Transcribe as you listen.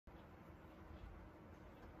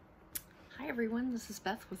everyone, this is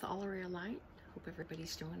Beth with All Area Light. Hope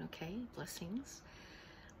everybody's doing okay. Blessings.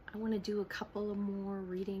 I want to do a couple of more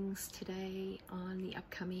readings today on the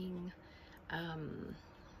upcoming,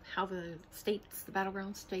 how the states, the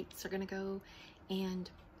battleground states are going to go, and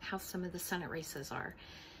how some of the Senate races are.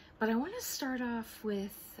 But I want to start off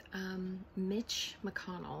with Mitch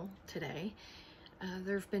McConnell today.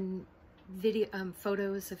 There have been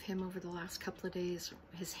photos of him over the last couple of days.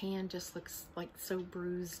 His hand just looks like so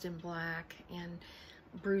bruised and black, and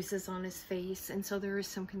bruises on his face, and so there is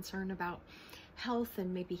some concern about health,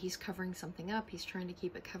 and maybe he's covering something up. He's trying to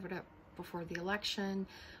keep it covered up before the election,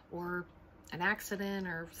 or an accident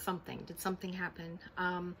or something. Did something happen?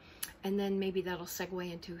 And then maybe that'll segue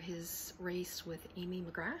into his race with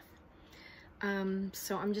McGrath.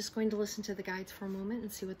 So I'm just going to listen to the guides for a moment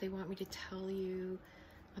and see what they want me to tell you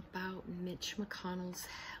about Mitch McConnell's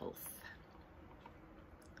health.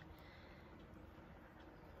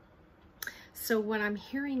 So what I'm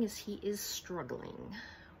hearing is he is struggling.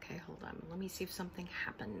 Okay, hold on. Let me see if something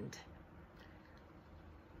happened.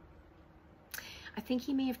 I think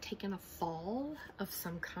he may have taken a fall of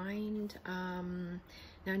some kind. Now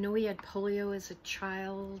I know he had polio as a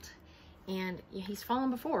child, and he's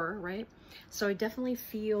fallen before, right? So I definitely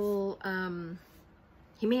feel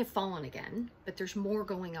he may have fallen again, but there's more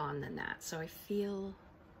going on than that. So I feel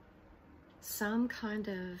some kind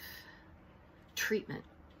of treatment.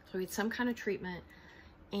 So he had some kind of treatment,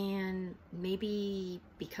 and maybe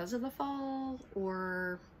because of the fall,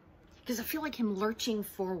 or because I feel like him lurching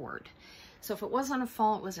forward. So if it wasn't a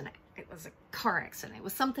fall, it was a car accident. It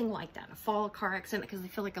was something like that, a fall, car accident, because I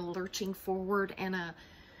feel like a lurching forward and a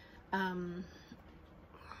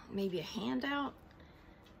maybe a handout.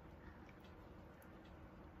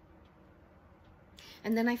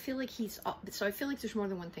 And then I feel like so I feel like there's more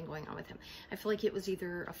than one thing going on with him. I feel like it was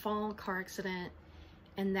either a fall, car accident,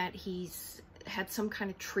 and that he's had some kind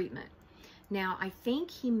of treatment. Now, I think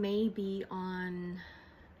he may be on,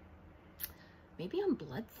 maybe on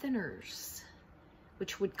blood thinners,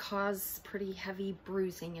 which would cause pretty heavy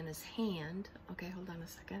bruising in his hand. Okay, hold on a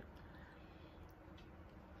second.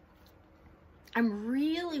 I'm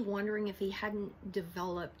really wondering if he hadn't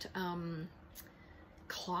developed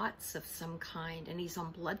clots of some kind, and he's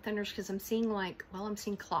on blood thinners, because I'm seeing like, well, I'm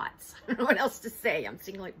seeing clots. I don't know what else to say. I'm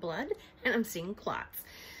seeing like blood, and I'm seeing clots.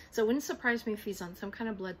 So it wouldn't surprise me if he's on some kind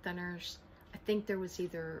of blood thinners. I think there was he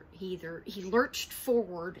lurched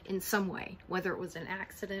forward in some way, whether it was an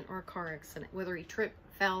accident or a car accident, whether he tripped,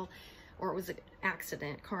 fell, or it was an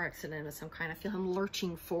accident, car accident of some kind. I feel him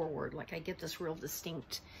lurching forward. Like I get this real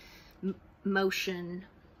distinct motion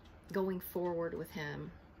going forward with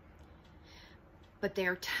him. But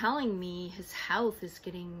they're telling me his health is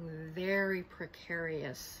getting very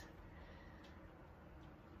precarious.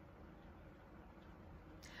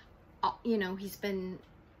 You know, he's been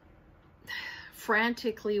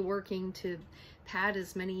frantically working to pad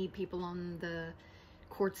as many people on the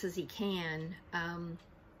courts as he can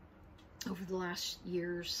over the last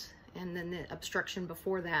years, and then the obstruction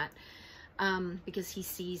before that, because he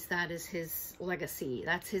sees that as his legacy.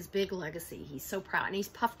 That's his big legacy. He's so proud, and he's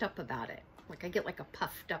puffed up about it. Like I get like a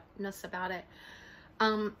puffed upness about it.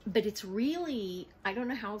 But it's really, I don't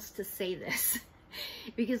know how else to say this,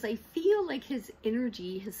 because I feel like his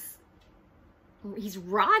energy, he's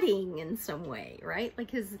rotting in some way, right?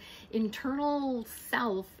 Like his internal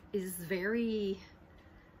self is very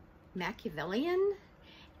Machiavellian,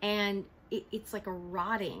 and it's like a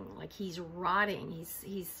rotting, like he's rotting.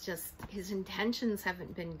 He's just, his intentions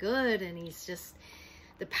haven't been good, and he's just,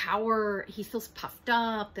 the power, he feels puffed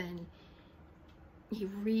up, and he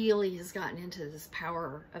really has gotten into this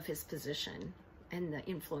power of his position and the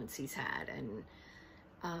influence he's had,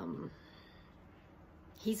 and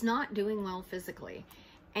he's not doing well physically.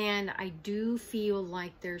 And I do feel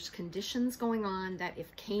like there's conditions going on that,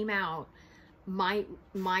 if came out, might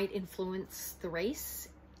influence the race.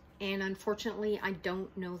 And unfortunately, I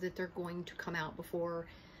don't know that they're going to come out before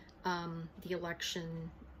the election,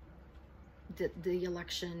 the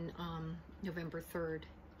election November 3rd.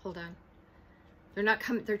 Hold on. They're not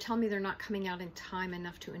coming. They're telling me they're not coming out in time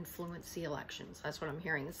enough to influence the elections. That's what I'm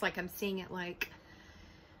hearing. It's like I'm seeing it like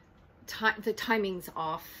the timing's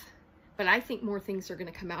off. But I think more things are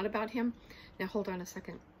going to come out about him. Now, hold on a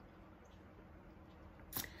second.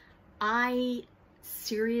 I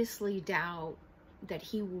seriously doubt that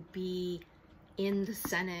he will be in the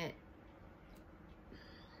Senate.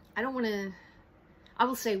 I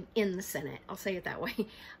will say in the Senate. I'll say it that way.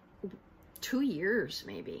 2 years,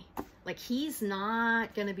 maybe. Like, he's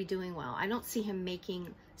not going to be doing well. I don't see him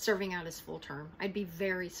serving out his full term. I'd be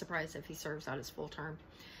very surprised if he serves out his full term.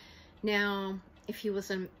 Now, if he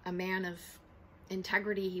was a man of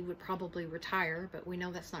integrity, he would probably retire, but we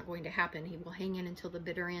know that's not going to happen. He will hang in until the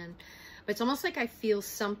bitter end. But it's almost like I feel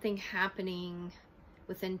something happening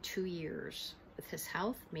within 2 years with his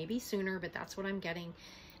health, maybe sooner, but that's what I'm getting.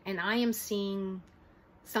 And I am seeing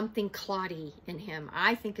something clotty in him.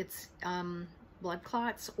 I think it's blood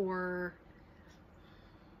clots, or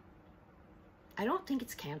I don't think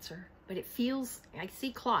it's cancer, but it feels, I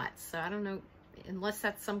see clots, so I don't know, unless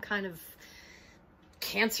that's some kind of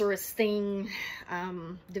cancerous thing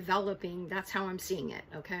developing. That's how I'm seeing it.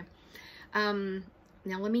 Okay.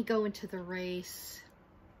 Now let me go into the race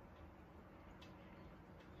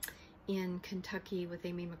in Kentucky with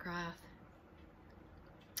Amy McGrath.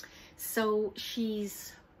 So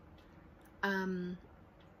she's been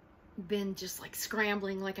just like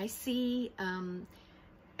scrambling. Like I see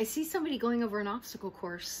somebody going over an obstacle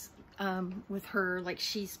course with her. Like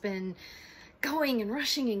she's been going and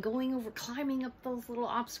rushing and going over, climbing up those little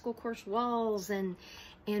obstacle course walls and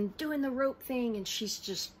doing the rope thing, and she's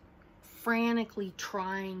just frantically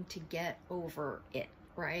trying to get over it,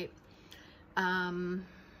 right?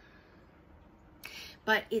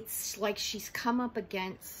 But it's like she's come up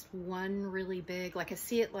against one really big, like I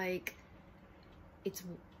see it like it's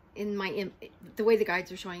in my, the way the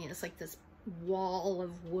guides are showing it, it's like this wall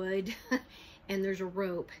of wood and there's a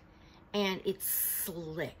rope and it's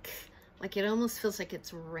slick. Like it almost feels like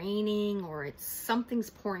it's raining or it's something's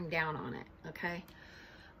pouring down on it. Okay.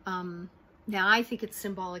 Now I think it's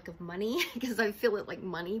symbolic of money because I feel it like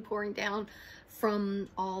money pouring down from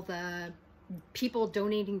all the people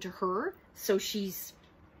donating to her. So she's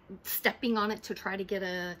stepping on it to try to get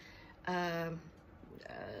a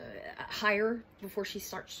higher before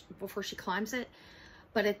she climbs it.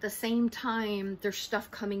 But at the same time, there's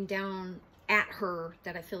stuff coming down at her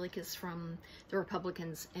that I feel like is from the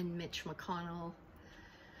Republicans and Mitch McConnell.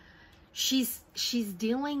 She's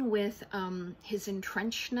dealing with his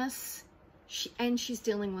entrenchedness, and she's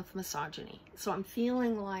dealing with misogyny. So I'm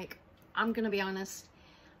feeling like, I'm gonna be honest,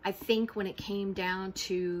 I think when it came down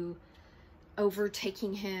to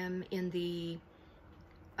overtaking him in the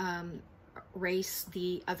race,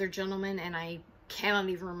 the other gentleman, and I cannot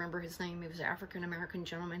even remember his name, he was an African-American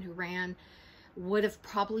gentleman who ran, would have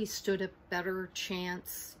probably stood a better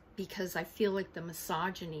chance, because I feel like the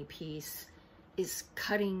misogyny piece is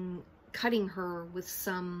cutting her with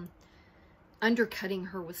some, undercutting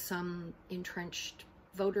her with some entrenched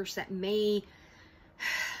voters that may,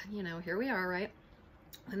 you know, here we are, right?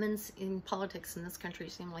 Women's in politics in this country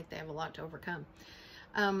seem like they have a lot to overcome.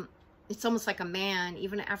 It's almost like a man,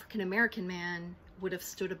 even an African-American man, would have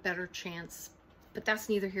stood a better chance, but that's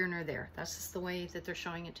neither here nor there. That's just the way that they're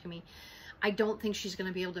showing it to me. I don't think she's going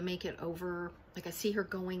to be able to make it over. Like I see her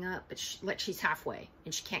going up, but she's halfway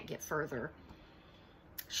and she can't get further.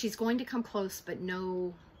 She's going to come close, but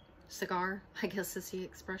no cigar, I guess is the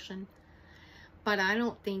expression. But I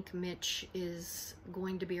don't think Mitch is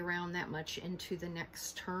going to be around that much into the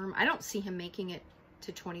next term. I don't see him making it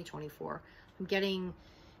to 2024. I'm getting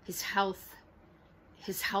his health.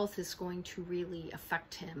 His health is going to really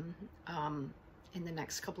affect him in the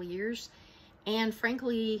next couple of years. And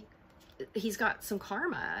frankly, he's got some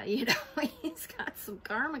karma, you know, he's got some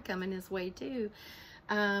karma coming his way too.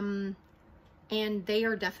 And they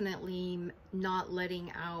are definitely not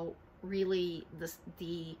letting out really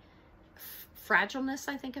the fragileness,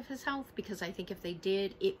 I think, of his health, because I think if they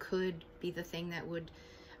did, it could be the thing that would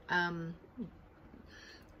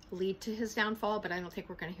lead to his downfall, but I don't think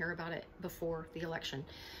we're going to hear about it before the election.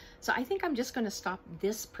 So I think I'm just going to stop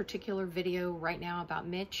this particular video right now about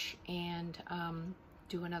Mitch and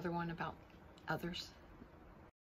do another one about others.